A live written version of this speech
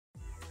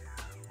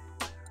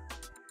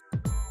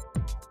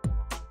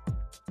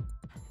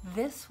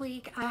This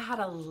week I had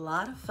a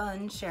lot of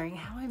fun sharing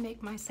how I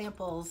make my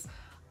samples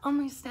on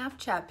my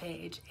Snapchat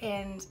page,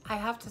 and I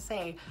have to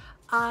say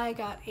I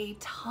got a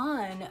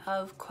ton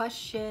of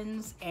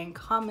questions and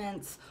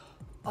comments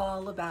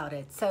all about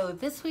it. So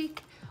this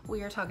week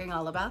we are talking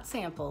all about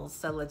samples,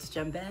 so let's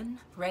jump in.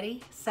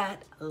 Ready,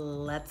 set,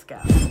 let's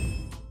go.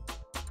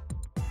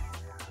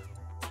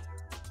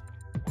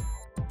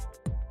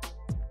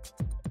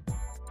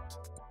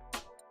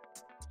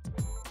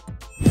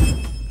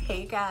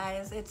 Hey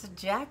guys, it's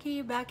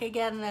Jackie back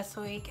again this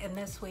week, and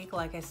this week,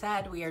 like I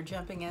said, we are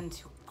jumping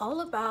into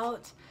all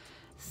about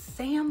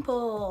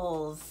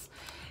samples.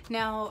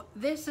 Now,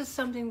 this is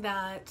something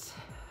that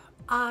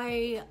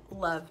I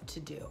love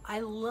to do. I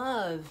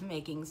love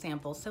making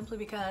samples simply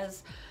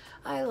because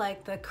I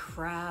like the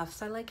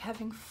crafts, I like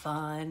having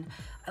fun,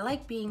 I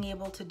like being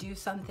able to do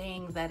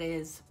something that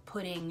is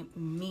putting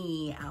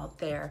me out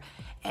there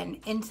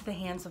and into the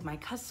hands of my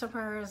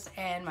customers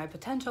and my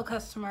potential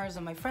customers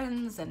and my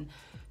friends and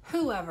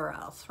whoever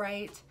else,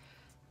 right?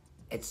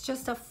 It's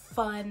just a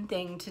fun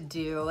thing to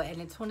do,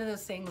 and it's one of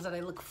those things that I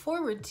look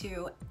forward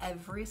to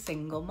every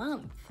single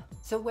month.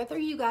 So whether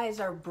you guys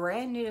are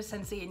brand new to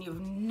Scentsy and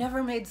you've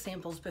never made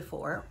samples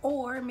before,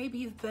 or maybe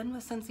you've been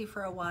with Scentsy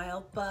for a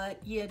while but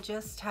you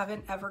just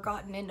haven't ever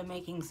gotten into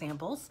making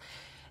samples,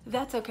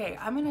 that's okay.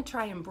 I'm gonna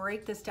try and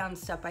break this down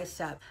step by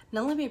step.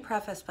 Now let me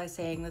preface by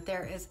saying that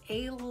there is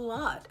a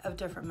lot of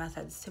different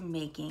methods to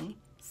making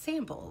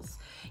samples.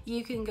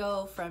 You can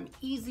go from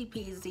easy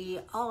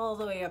peasy all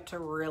the way up to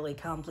really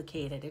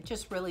complicated. It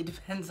just really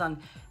depends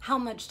on how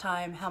much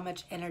time, how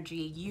much energy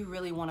you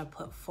really want to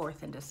put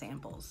forth into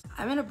samples.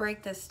 I'm going to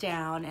break this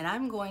down and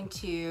I'm going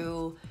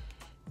to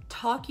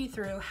talk you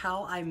through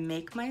how I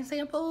make my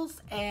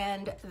samples,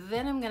 and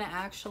then I'm going to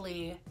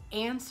actually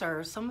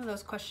answer some of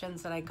those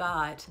questions that I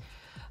got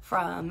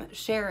from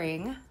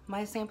sharing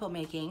my sample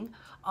making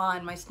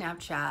on my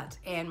Snapchat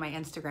and my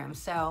Instagram.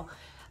 So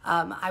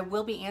I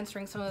will be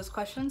answering some of those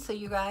questions, so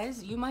you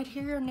guys, you might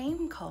hear your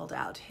name called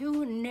out.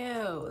 Who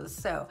knows?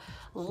 So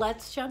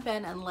let's jump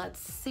in and let's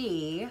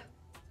see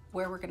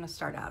where we're going to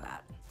start out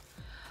at.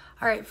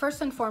 All right, first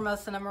and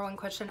foremost, the number one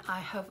question I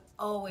have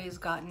always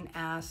gotten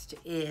asked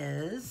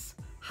is,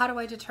 how do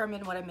I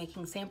determine what I'm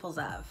making samples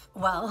of?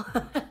 Well,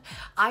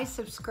 I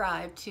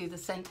subscribe to the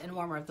Scent and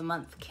Warmer of the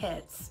Month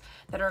kits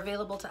that are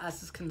available to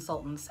us as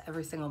consultants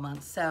every single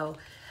month. So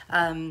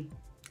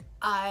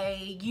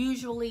I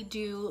usually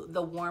do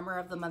the warmer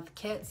of the month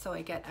kit, so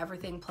I get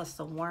everything plus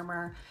the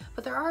warmer,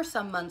 but there are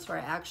some months where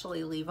I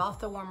actually leave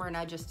off the warmer and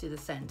I just do the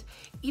scent.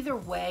 Either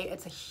way,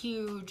 it's a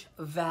huge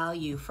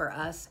value for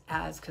us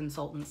as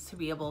consultants to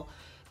be able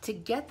to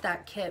get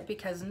that kit,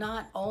 because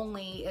not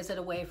only is it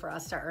a way for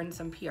us to earn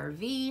some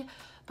PRV,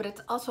 but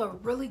it's also a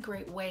really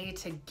great way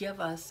to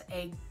give us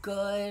a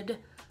good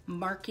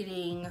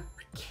marketing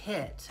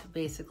kit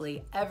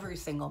basically every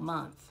single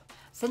month.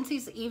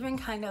 Scentsy's even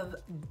kind of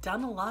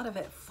done a lot of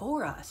it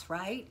for us,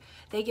 right?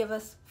 They give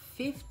us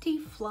 50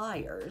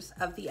 flyers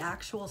of the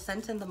actual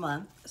scent and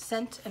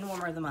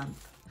warmer of the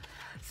month.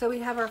 So we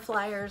have our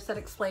flyers that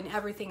explain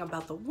everything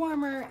about the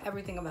warmer,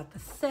 everything about the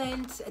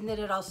scent, and then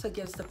it also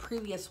gives the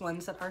previous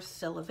ones that are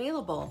still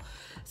available.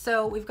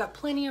 So we've got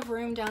plenty of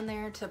room down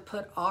there to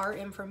put our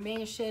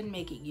information,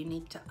 make it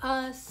unique to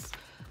us.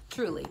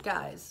 Truly,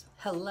 guys,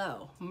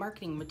 hello,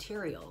 marketing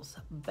materials,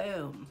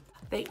 boom.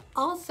 They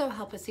also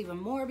help us even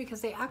more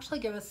because they actually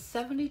give us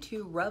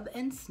 72 rub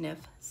and sniff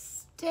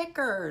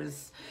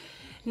stickers.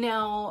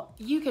 Now,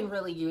 you can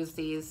really use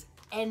these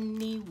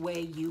any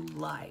way you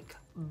like,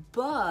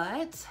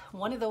 but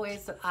one of the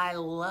ways that I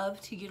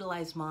love to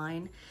utilize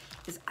mine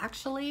is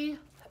actually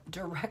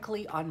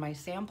directly on my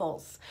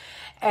samples.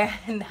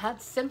 And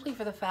that's simply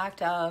for the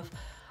fact of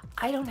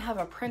I don't have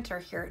a printer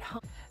here at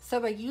home. So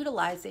by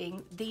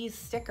utilizing these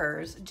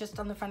stickers just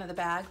on the front of the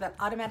bag, that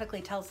automatically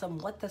tells them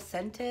what the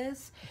scent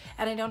is,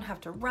 and I don't have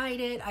to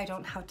write it, I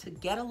don't have to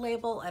get a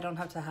label, I don't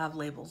have to have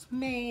labels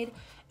made,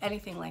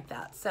 anything like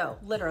that. So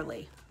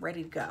literally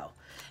ready to go.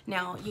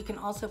 Now you can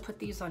also put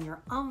these on your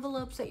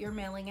envelopes that you're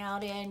mailing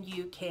out in.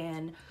 You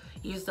can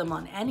use them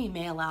on any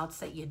mail outs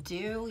that you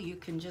do. You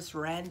can just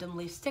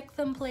randomly stick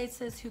them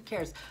places, who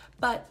cares?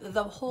 But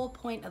the whole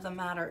point of the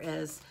matter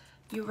is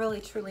you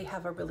really truly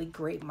have a really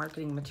great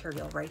marketing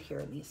material right here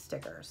in these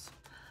stickers.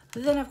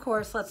 Then of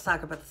course, let's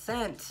talk about the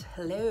scent.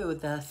 Hello,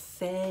 the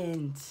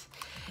scent.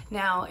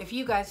 Now, if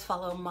you guys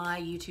follow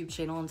my YouTube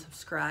channel and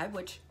subscribe,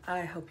 which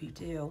I hope you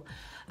do,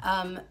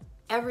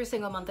 every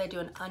single month I do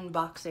an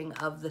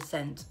unboxing of the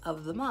scent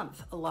of the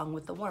month along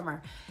with the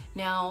warmer.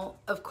 Now,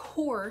 of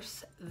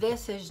course,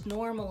 this is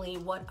normally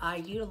what I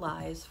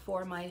utilize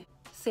for my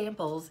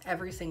samples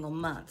every single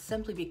month,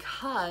 simply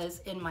because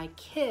in my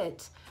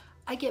kit,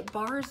 I get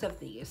bars of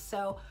these,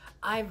 so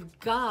I've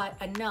got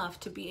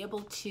enough to be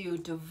able to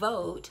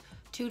devote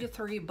 2 to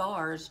 3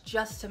 bars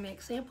just to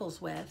make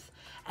samples with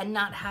and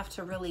not have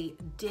to really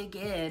dig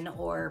in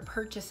or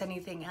purchase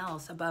anything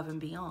else above and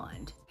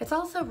beyond. It's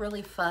also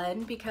really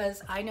fun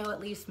because I know at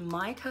least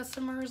my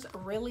customers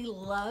really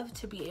love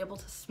to be able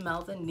to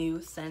smell the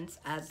new scents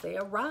as they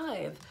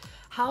arrive.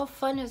 How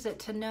fun is it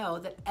to know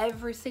that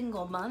every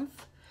single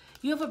month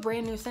you have a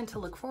brand new scent to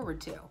look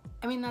forward to?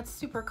 I mean, that's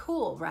super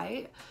cool,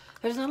 right?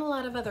 There's not a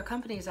lot of other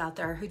companies out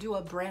there who do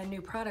a brand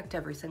new product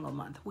every single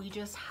month. We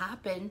just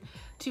happen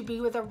to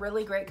be with a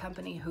really great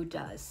company who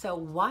does. So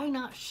why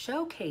not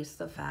showcase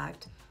the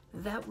fact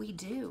that we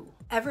do?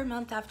 Every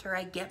month after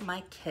I get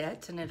my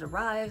kit and it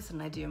arrives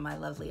and I do my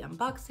lovely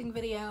unboxing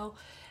video,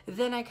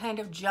 then I kind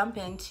of jump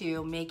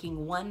into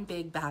making one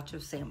big batch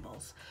of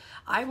samples.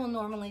 I will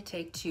normally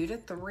take 2 to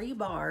 3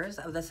 bars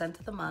of the scent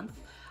of the month.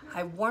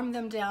 I warm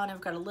them down.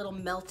 I've got a little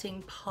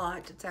melting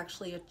pot. It's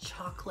actually a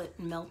chocolate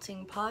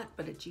melting pot,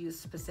 but it's used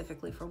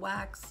specifically for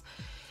wax.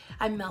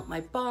 I melt my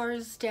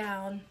bars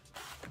down.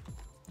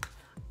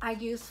 I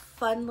use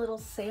fun little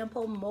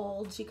sample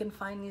molds. You can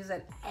find these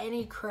at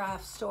any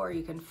craft store.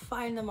 You can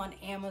find them on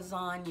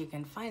Amazon. You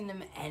can find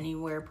them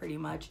anywhere pretty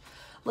much,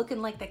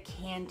 looking like the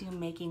candy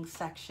making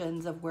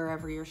sections of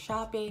wherever you're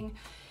shopping.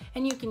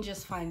 And you can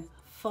just find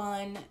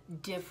fun,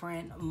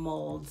 different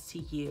molds to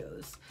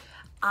use.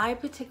 I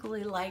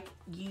particularly like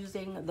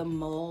using the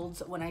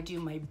molds when I do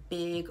my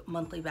big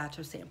monthly batch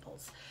of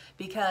samples,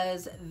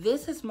 because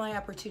this is my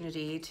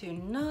opportunity to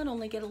not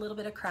only get a little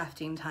bit of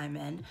crafting time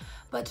in,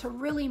 but to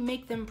really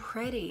make them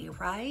pretty,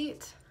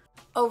 right?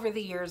 Over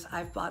the years,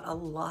 I've bought a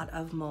lot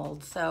of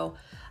molds, so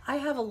I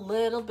have a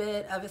little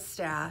bit of a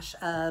stash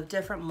of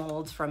different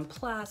molds, from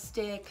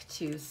plastic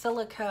to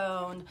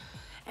silicone.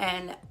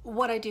 And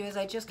what I do is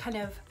I just kind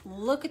of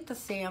look at the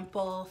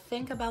sample,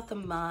 think about the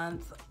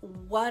month,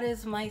 what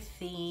is my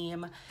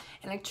theme,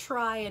 and I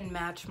try and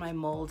match my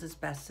molds as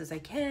best as I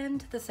can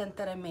to the scent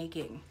that I'm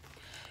making.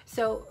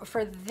 So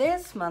for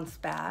this month's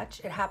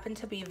batch, it happened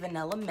to be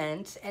vanilla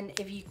mint, and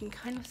if you can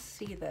kind of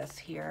see this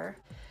here,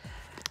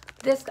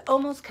 this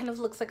almost kind of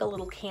looks like a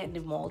little candy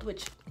mold,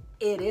 which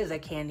it is a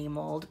candy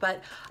mold,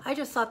 but I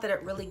just thought that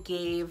it really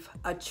gave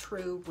a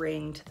true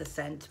ring to the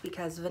scent,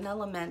 because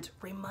vanilla mint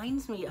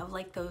reminds me of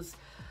like those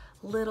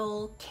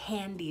little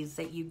candies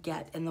that you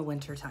get in the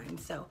wintertime.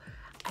 So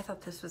I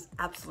thought this was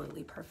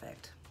absolutely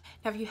perfect.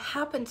 Now, if you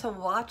happen to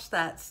watch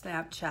that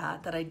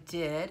Snapchat that I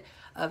did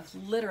of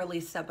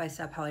literally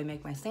step-by-step how I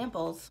make my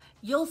samples,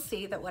 you'll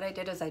see that what I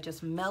did is I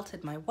just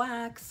melted my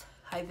wax.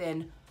 I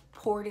then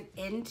poured it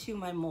into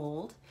my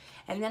mold,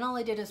 and then all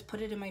I did is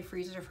put it in my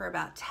freezer for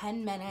about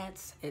 10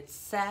 minutes. It's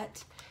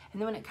set, and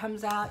then when it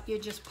comes out, you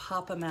just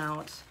pop them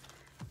out,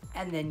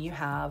 and then you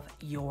have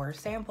your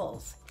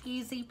samples.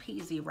 Easy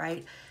peasy,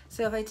 right?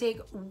 So if I take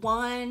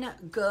one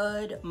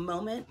good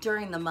moment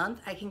during the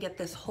month, I can get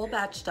this whole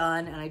batch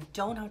done, and I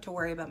don't have to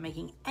worry about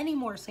making any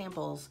more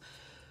samples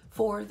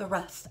for the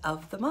rest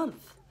of the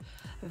month.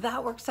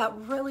 That works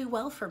out really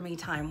well for me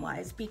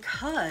time-wise,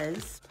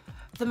 because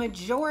the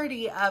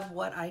majority of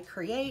what I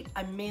create,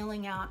 I'm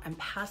mailing out, I'm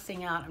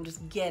passing out, I'm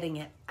just getting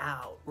it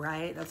out,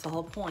 right? That's the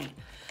whole point.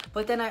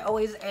 But then I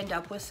always end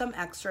up with some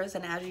extras,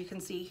 and as you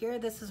can see here,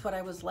 this is what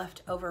I was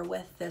left over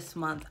with this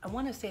month. I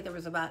want to say there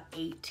was about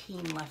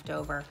 18 left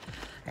over.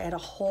 I had a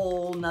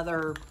whole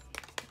nother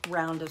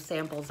round of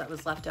samples that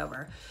was left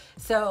over.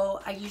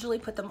 So I usually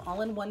put them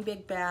all in one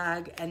big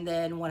bag, and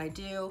then what I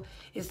do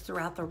is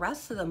throughout the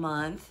rest of the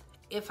month,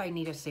 if I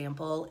need a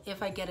sample,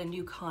 if I get a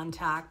new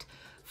contact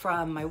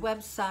from my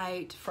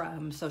website,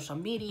 from social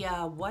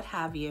media, what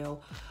have you,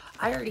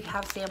 I already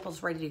have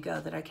samples ready to go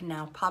that I can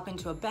now pop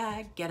into a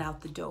bag, get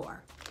out the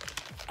door.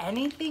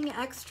 Anything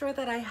extra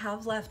that I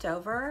have left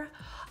over,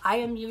 I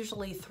am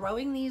usually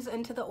throwing these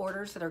into the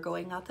orders that are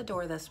going out the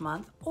door this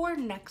month or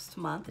next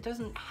month. It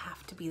doesn't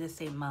have to be the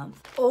same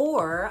month.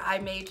 Or I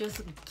may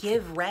just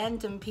give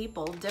random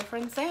people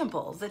different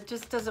samples. It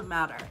just doesn't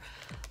matter.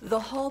 The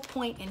whole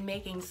point in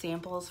making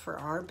samples for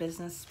our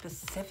business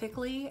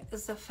specifically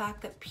is the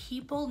fact that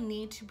people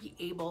need to be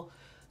able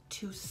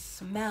to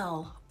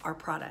smell our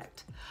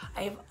product.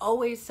 I have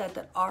always said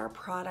that our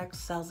product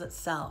sells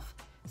itself,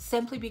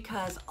 simply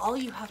because all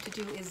you have to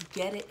do is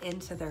get it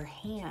into their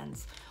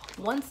hands.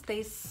 Once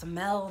they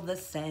smell the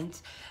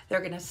scent,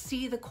 they're gonna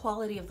see the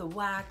quality of the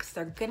wax.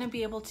 They're gonna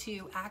be able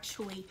to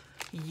actually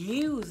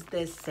use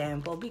this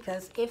sample,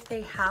 because if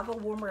they have a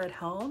warmer at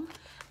home,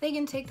 they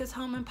can take this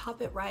home and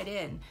pop it right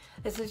in.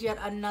 This is yet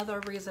another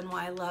reason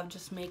why I love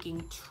just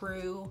making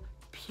true,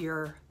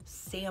 pure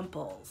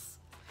samples.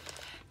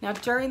 Now,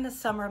 during the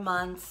summer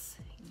months,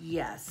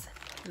 yes,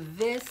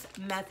 this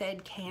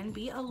method can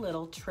be a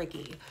little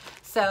tricky.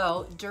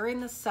 So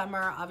during the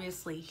summer,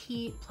 obviously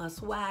heat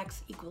plus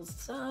wax equals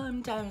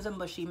sometimes a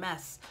mushy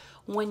mess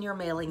when you're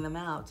mailing them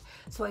out.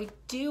 So I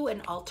do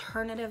an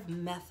alternative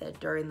method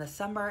during the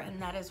summer,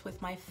 and that is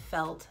with my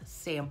felt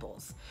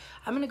samples.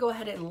 I'm gonna go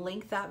ahead and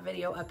link that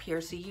video up here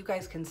so you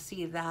guys can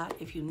see that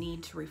if you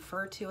need to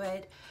refer to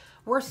it.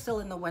 We're still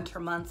in the winter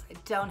months. I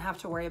don't have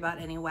to worry about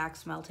any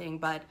wax melting,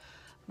 but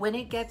When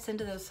it gets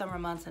into those summer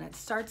months and it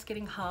starts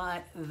getting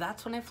hot,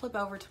 that's when I flip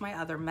over to my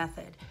other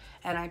method.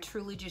 And I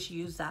truly just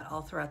use that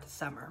all throughout the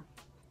summer.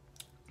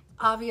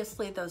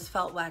 Obviously, those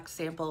felt wax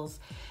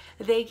samples,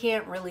 they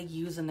can't really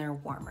use in their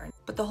warmer.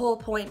 But the whole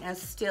point is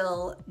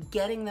still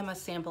getting them a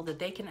sample that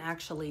they can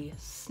actually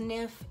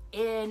sniff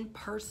in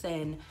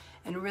person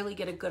and really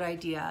get a good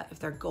idea if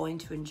they're going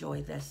to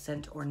enjoy this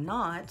scent or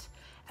not.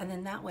 And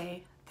then that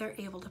way, they're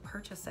able to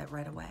purchase it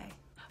right away.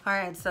 All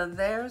right, so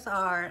there's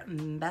our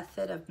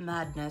method of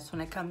madness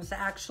when it comes to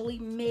actually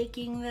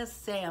making the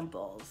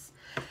samples.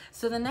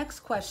 So the next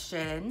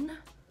question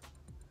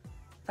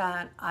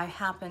that I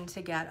happened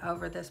to get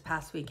over this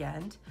past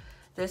weekend,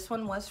 this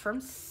one was from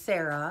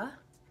Sarah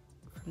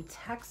from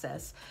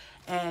Texas,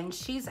 and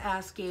she's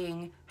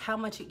asking how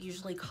much it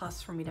usually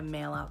costs for me to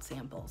mail out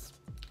samples.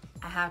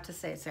 I have to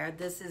say, Sarah,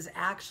 this is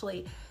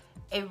actually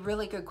a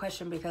really good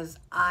question because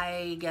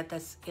I get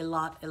this a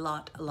lot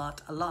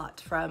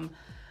from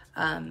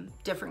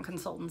different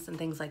consultants and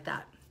things like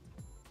that.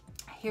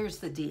 Here's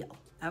the deal,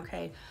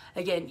 okay?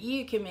 Again,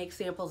 you can make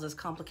samples as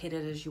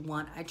complicated as you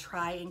want. I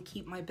try and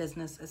keep my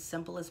business as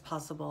simple as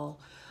possible.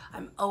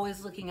 I'm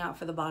always looking out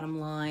for the bottom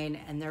line,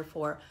 and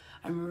therefore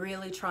I'm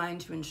really trying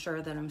to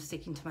ensure that I'm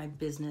sticking to my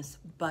business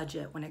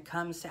budget when it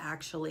comes to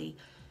actually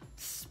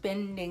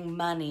spending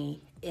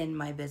money in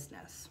my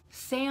business.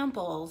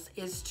 Samples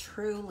is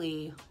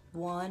truly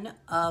one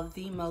of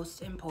the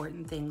most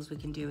important things we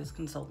can do as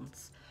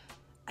consultants.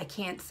 I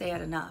can't say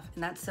it enough,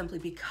 and that's simply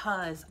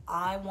because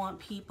I want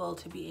people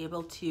to be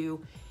able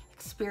to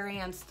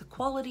experience the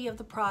quality of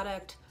the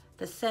product,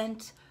 the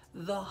scent,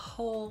 the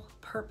whole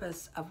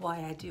purpose of why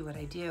I do what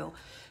I do.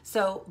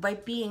 So by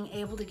being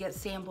able to get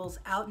samples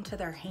out into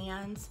their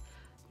hands,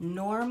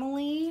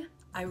 normally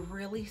I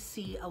really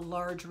see a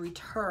large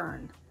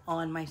return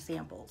on my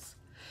samples.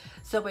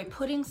 So by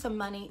putting some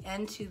money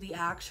into the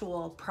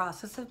actual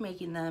process of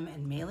making them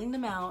and mailing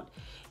them out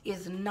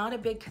is not a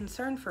big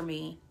concern for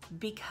me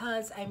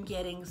because I'm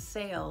getting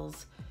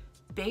sales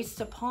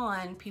based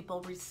upon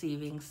people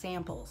receiving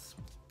samples.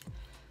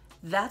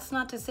 That's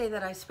not to say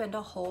that I spend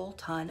a whole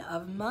ton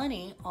of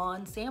money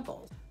on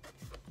samples.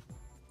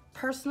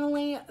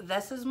 Personally,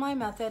 this is my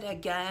method.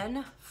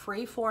 Again,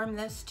 freeform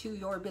this to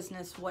your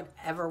business,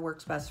 whatever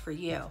works best for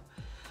you.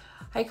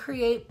 I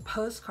create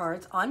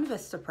postcards on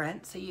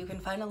Vistaprint, so you can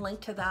find a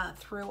link to that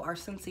through our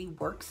Scentsy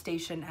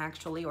workstation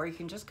actually, or you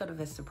can just go to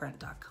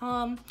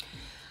vistaprint.com.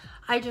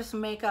 I just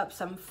make up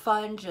some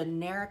fun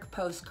generic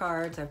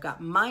postcards. I've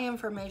got my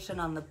information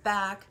on the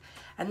back,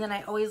 and then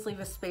I always leave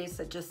a space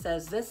that just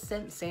says this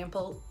scent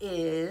sample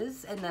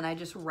is, and then I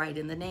just write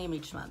in the name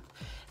each month.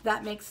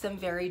 That makes them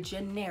very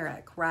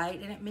generic, right?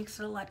 And it makes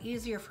it a lot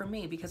easier for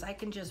me because I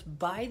can just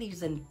buy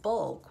these in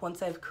bulk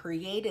once I've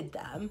created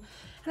them,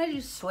 and I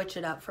just switch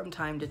it up from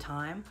time to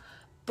time.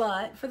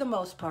 But for the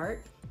most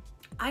part,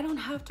 I don't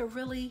have to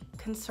really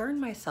concern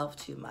myself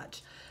too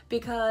much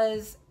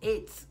because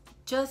it's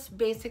just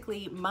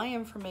basically my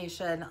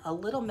information, a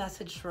little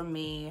message from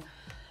me,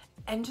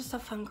 and just a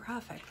fun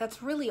graphic.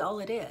 That's really all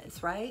it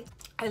is, right?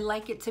 I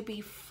like it to be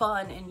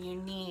fun and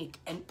unique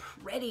and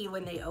pretty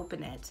when they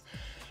open it.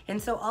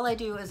 And so all I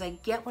do is I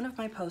get one of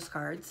my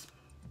postcards,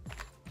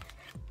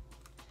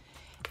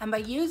 and by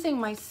using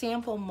my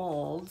sample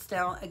molds,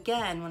 now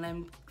again, when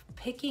I'm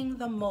picking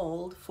the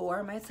mold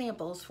for my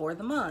samples for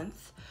the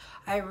month,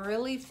 I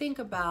really think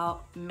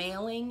about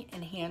mailing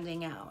and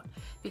handing out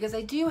because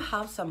I do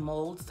have some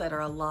molds that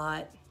are a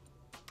lot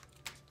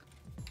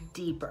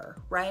deeper,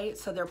 right?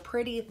 So they're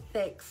pretty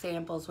thick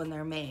samples when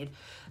they're made.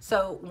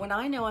 So when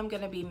I know I'm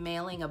going to be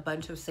mailing a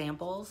bunch of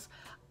samples,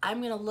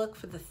 I'm going to look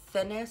for the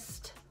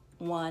thinnest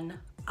one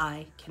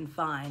I can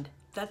find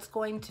that's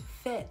going to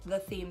fit the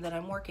theme that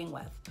I'm working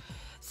with.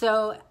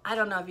 So I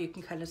don't know if you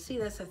can kind of see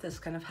this, if this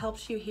kind of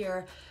helps you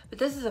here, but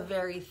this is a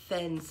very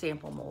thin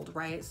sample mold,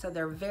 right? So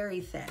they're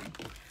very thin.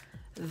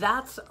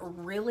 That's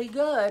really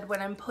good when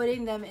I'm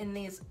putting them in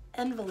these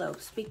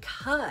envelopes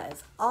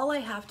because all I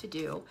have to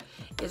do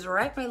is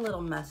write my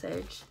little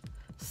message,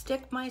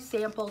 stick my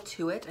sample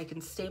to it. I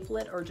can staple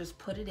it or just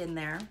put it in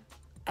there.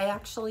 I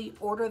actually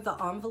order the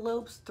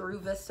envelopes through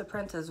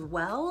Vistaprint as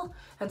well,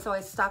 and so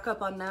I stock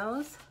up on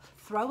those,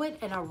 throw it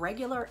in a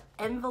regular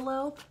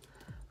envelope,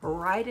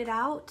 write it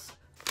out,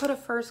 put a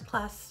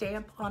first-class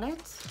stamp on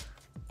it,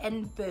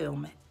 and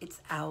boom,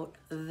 it's out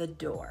the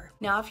door.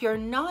 Now, if you're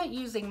not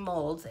using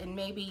molds and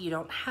maybe you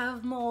don't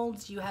have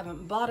molds, you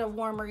haven't bought a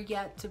warmer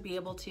yet to be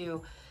able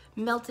to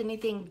melt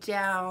anything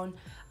down,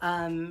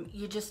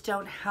 you just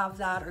don't have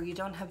that, or you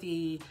don't have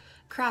the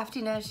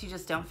craftiness, you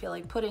just don't feel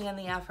like putting in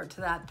the effort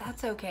to that,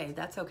 that's okay,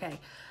 that's okay.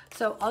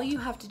 So all you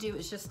have to do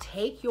is just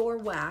take your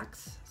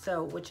wax,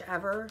 so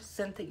whichever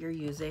scent that you're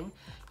using,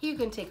 you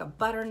can take a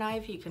butter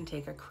knife, you can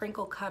take a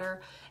crinkle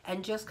cutter,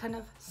 and just kind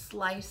of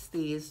slice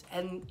these,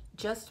 and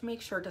just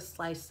make sure to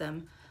slice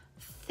them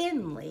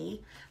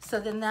thinly, so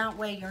then that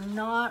way you're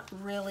not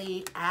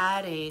really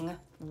adding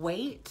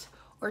weight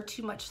or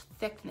too much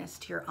thickness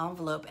to your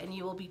envelope, and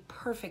you will be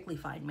perfectly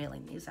fine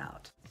mailing these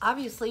out.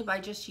 Obviously, by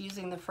just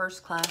using the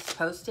first class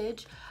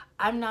postage,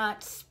 I'm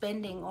not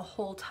spending a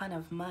whole ton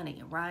of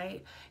money,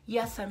 right?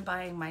 Yes, I'm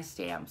buying my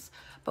stamps,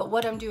 but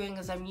what I'm doing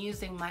is I'm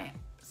using my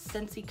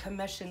Scentsy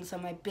commissions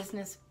on my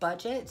business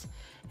budget,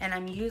 and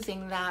I'm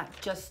using that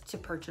just to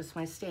purchase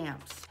my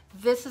stamps.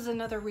 This is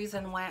another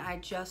reason why I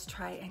just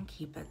try and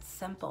keep it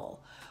simple.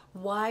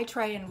 Why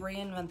try and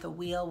reinvent the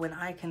wheel when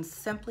I can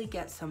simply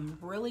get some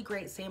really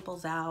great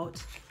samples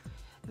out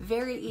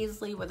very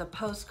easily with a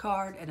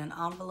postcard and an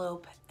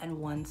envelope and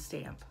one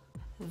stamp?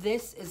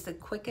 This is the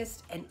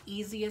quickest and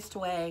easiest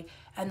way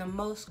and the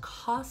most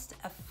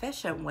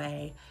cost-efficient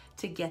way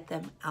to get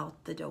them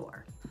out the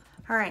door.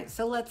 All right,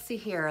 so let's see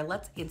here.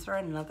 Let's answer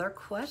another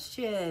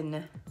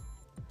question.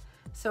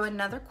 So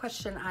another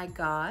question I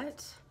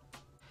got,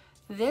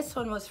 this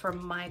one was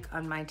from Mike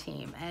on my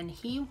team, and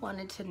he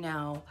wanted to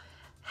know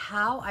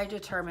how I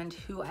determined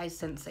who I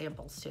sent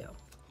samples to.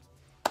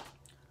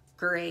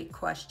 Great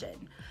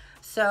question.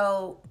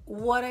 So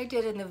what I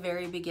did in the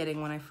very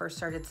beginning when I first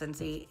started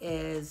Scentsy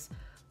is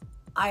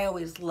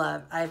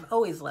I've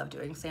always loved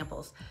doing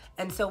samples.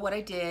 And so what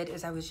I did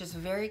is I was just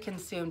very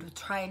consumed with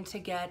trying to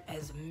get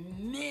as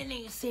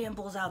many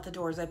samples out the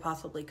door as I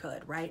possibly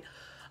could, right?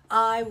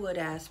 I would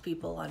ask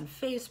people on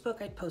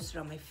Facebook, I'd post it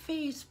on my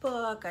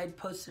Facebook, I'd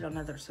post it on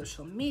other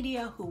social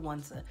media, who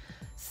wants a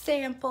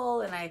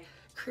sample, and I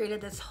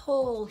created this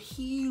whole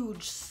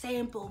huge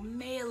sample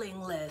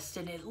mailing list,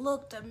 and it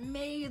looked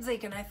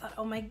amazing, and I thought,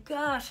 oh my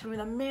gosh, I'm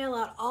gonna mail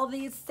out all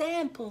these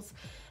samples,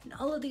 and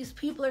all of these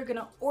people are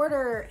gonna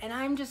order, and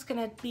I'm just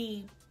gonna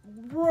be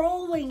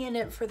rolling in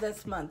it for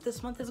this month.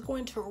 This month is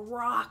going to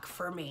rock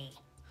for me.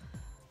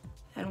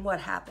 And what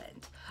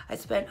happened? I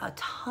spent a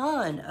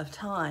ton of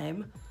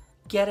time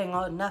getting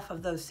enough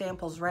of those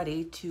samples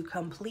ready to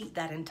complete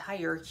that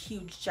entire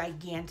huge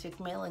gigantic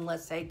mailing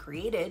list I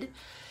created.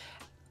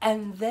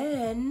 And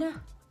then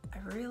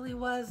I really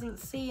wasn't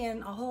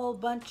seeing a whole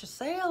bunch of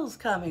sales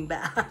coming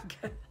back.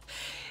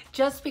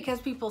 Just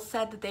because people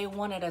said that they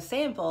wanted a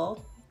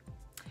sample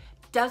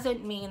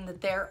doesn't mean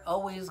that they're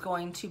always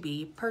going to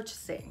be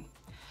purchasing,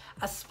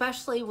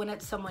 especially when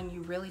it's someone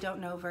you really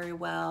don't know very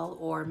well,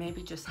 or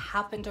maybe just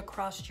happened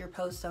across your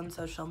post on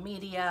social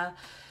media.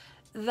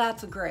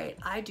 That's great.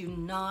 I do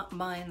not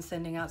mind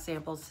sending out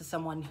samples to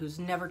someone who's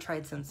never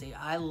tried Scentsy.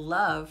 I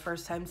love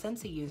first-time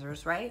Scentsy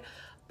users, right?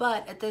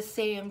 But at the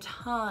same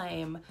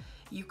time,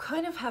 you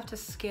kind of have to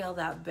scale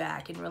that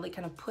back and really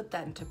kind of put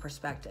that into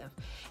perspective.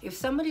 If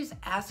somebody's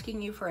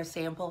asking you for a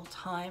sample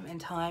time and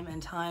time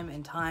and time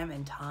and time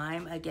and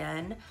time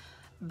again,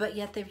 but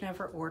yet they've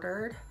never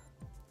ordered,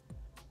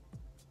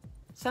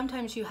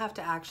 sometimes you have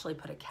to actually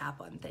put a cap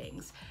on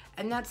things.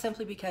 And that's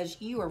simply because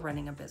you are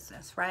running a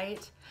business,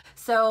 right?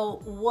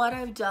 So what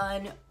I've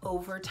done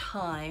over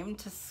time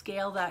to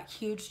scale that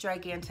huge,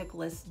 gigantic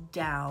list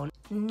down,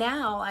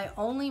 now I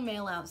only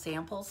mail out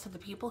samples to the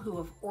people who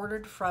have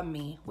ordered from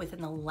me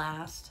within the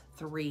last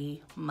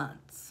 3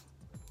 months.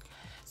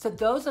 So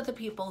those are the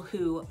people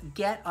who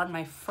get on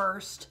my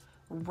first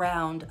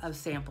round of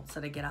samples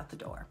that I get out the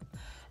door.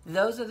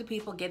 Those are the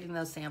people getting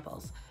those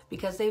samples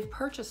because they've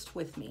purchased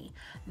with me.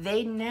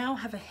 They now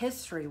have a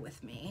history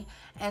with me.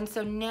 And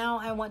so now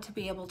I want to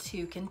be able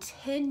to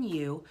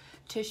continue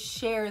to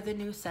share the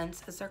new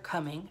scents as they're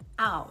coming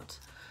out.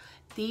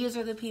 These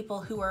are the people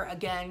who are,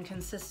 again,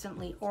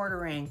 consistently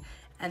ordering,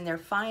 and they're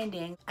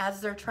finding as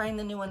they're trying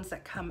the new ones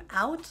that come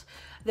out,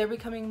 they're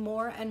becoming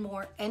more and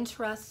more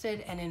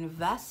interested and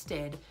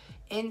invested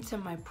into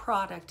my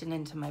product and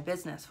into my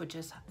business, which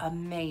is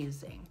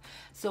amazing.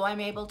 So I'm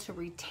able to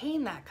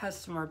retain that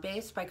customer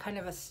base by kind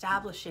of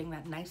establishing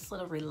that nice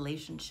little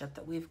relationship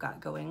that we've got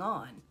going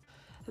on.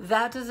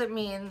 That doesn't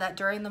mean that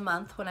during the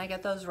month when I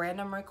get those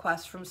random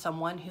requests from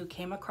someone who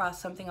came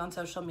across something on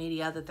social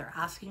media that they're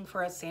asking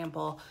for a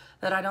sample,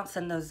 that I don't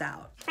send those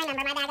out.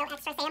 Remember my bag of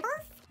extra samples?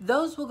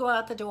 Those will go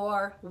out the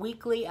door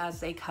weekly as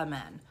they come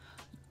in.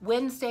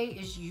 Wednesday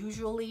is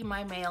usually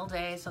my mail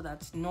day, so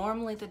that's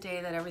normally the day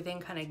that everything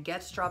kind of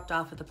gets dropped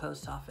off at the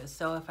post office.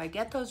 So if I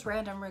get those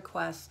random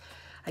requests,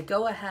 I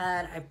go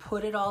ahead, I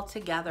put it all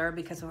together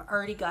because I've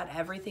already got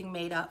everything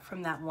made up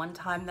from that one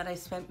time that I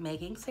spent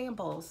making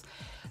samples.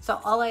 So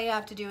all I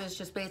have to do is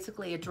just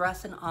basically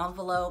address an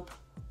envelope,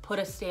 put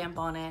a stamp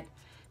on it,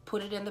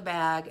 put it in the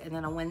bag, and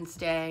then on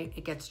Wednesday,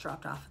 it gets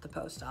dropped off at the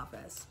post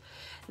office.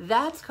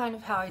 That's kind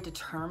of how I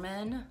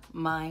determine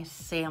my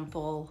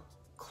sample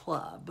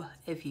club,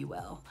 if you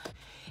will.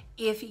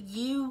 If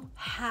you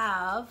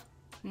have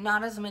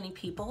not as many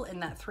people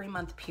in that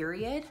 3-month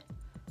period,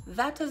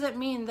 that doesn't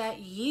mean that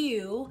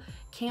you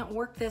can't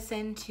work this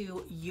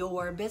into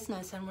your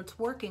business and what's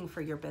working for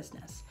your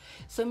business.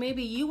 So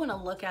maybe you want to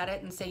look at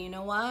it and say, you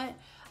know what?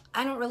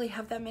 I don't really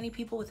have that many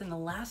people within the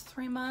last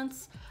 3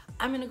 months.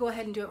 I'm going to go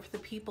ahead and do it for the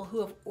people who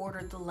have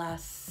ordered the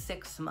last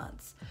 6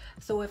 months.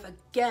 So if,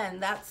 again,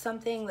 that's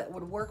something that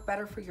would work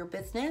better for your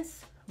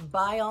business,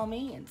 by all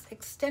means,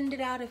 extend it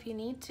out if you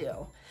need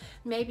to.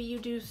 Maybe you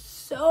do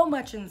so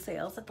much in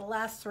sales that the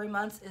last 3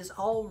 months is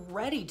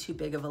already too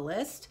big of a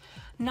list.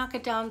 Knock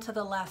it down to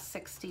the last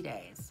 60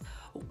 days.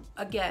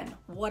 Again,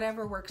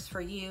 whatever works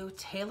for you,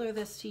 tailor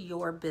this to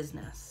your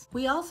business.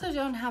 We also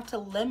don't have to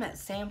limit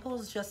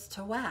samples just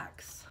to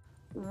wax.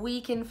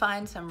 We can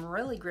find some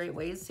really great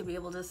ways to be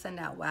able to send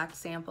out wax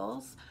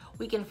samples.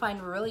 We can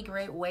find really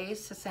great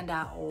ways to send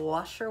out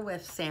washer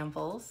whiff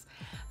samples.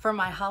 For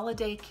my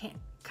holiday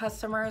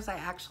customers, I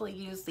actually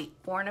used the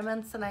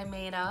ornaments that I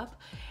made up,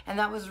 and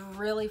that was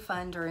really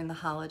fun during the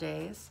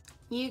holidays.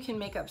 You can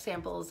make up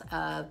samples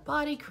of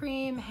body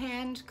cream,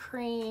 hand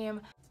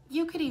cream.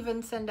 You could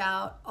even send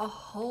out a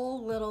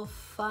whole little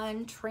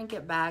fun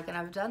trinket bag, and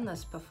I've done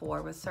this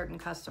before with certain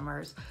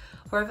customers,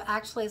 where I've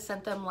actually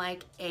sent them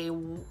like a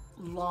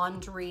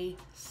laundry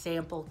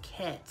sample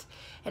kit.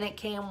 And it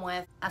came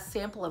with a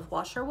sample of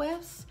washer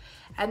whiffs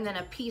and then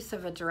a piece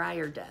of a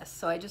dryer disc.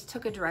 So I just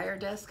took a dryer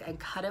disc and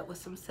cut it with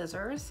some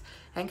scissors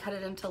and cut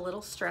it into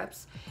little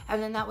strips.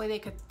 And then that way they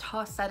could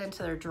toss that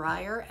into their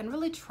dryer and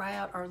really try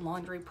out our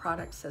laundry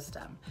product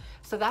system.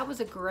 So that was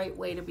a great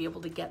way to be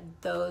able to get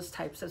those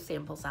types of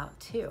samples out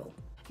too.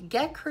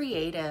 Get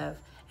creative.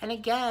 And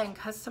again,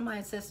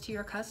 customize this to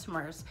your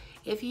customers.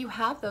 If you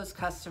have those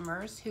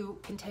customers who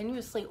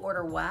continuously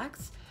order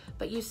wax,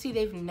 but you see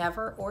they've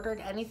never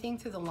ordered anything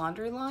through the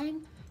laundry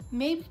line,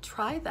 maybe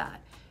try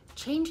that.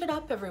 Change it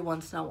up every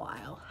once in a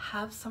while.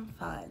 Have some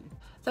fun.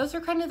 Those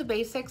are kind of the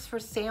basics for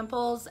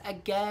samples.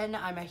 Again,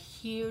 I'm a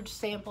huge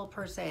sample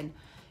person.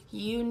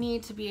 You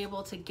need to be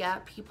able to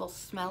get people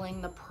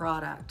smelling the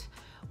product.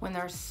 When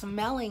they're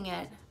smelling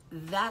it,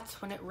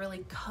 that's when it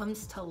really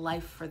comes to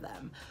life for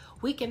them.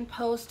 We can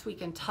post, we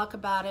can talk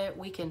about it,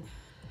 we can,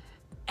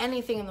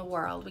 anything in the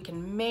world. We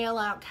can mail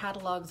out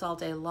catalogs all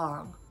day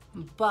long.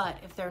 But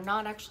if they're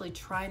not actually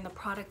trying the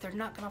product, they're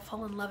not gonna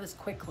fall in love as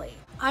quickly.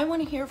 I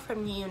wanna hear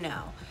from you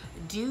now.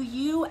 Do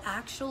you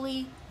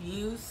actually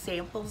use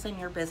samples in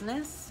your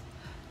business?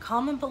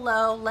 Comment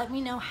below, let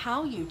me know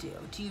how you do.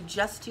 Do you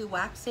just do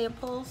wax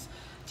samples?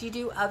 Do you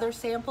do other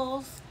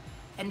samples?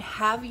 And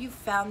have you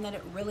found that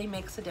it really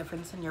makes a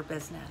difference in your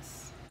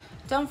business?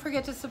 Don't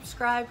forget to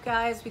subscribe,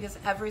 guys, because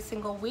every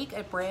single week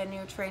a brand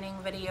new training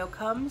video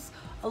comes,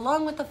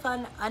 along with the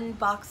fun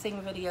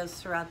unboxing videos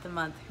throughout the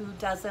month. Who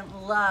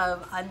doesn't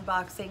love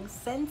unboxing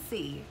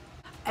Scentsy?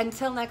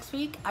 Until next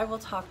week, I will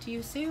talk to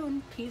you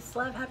soon. Peace,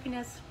 love,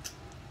 happiness.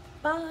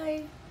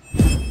 Bye.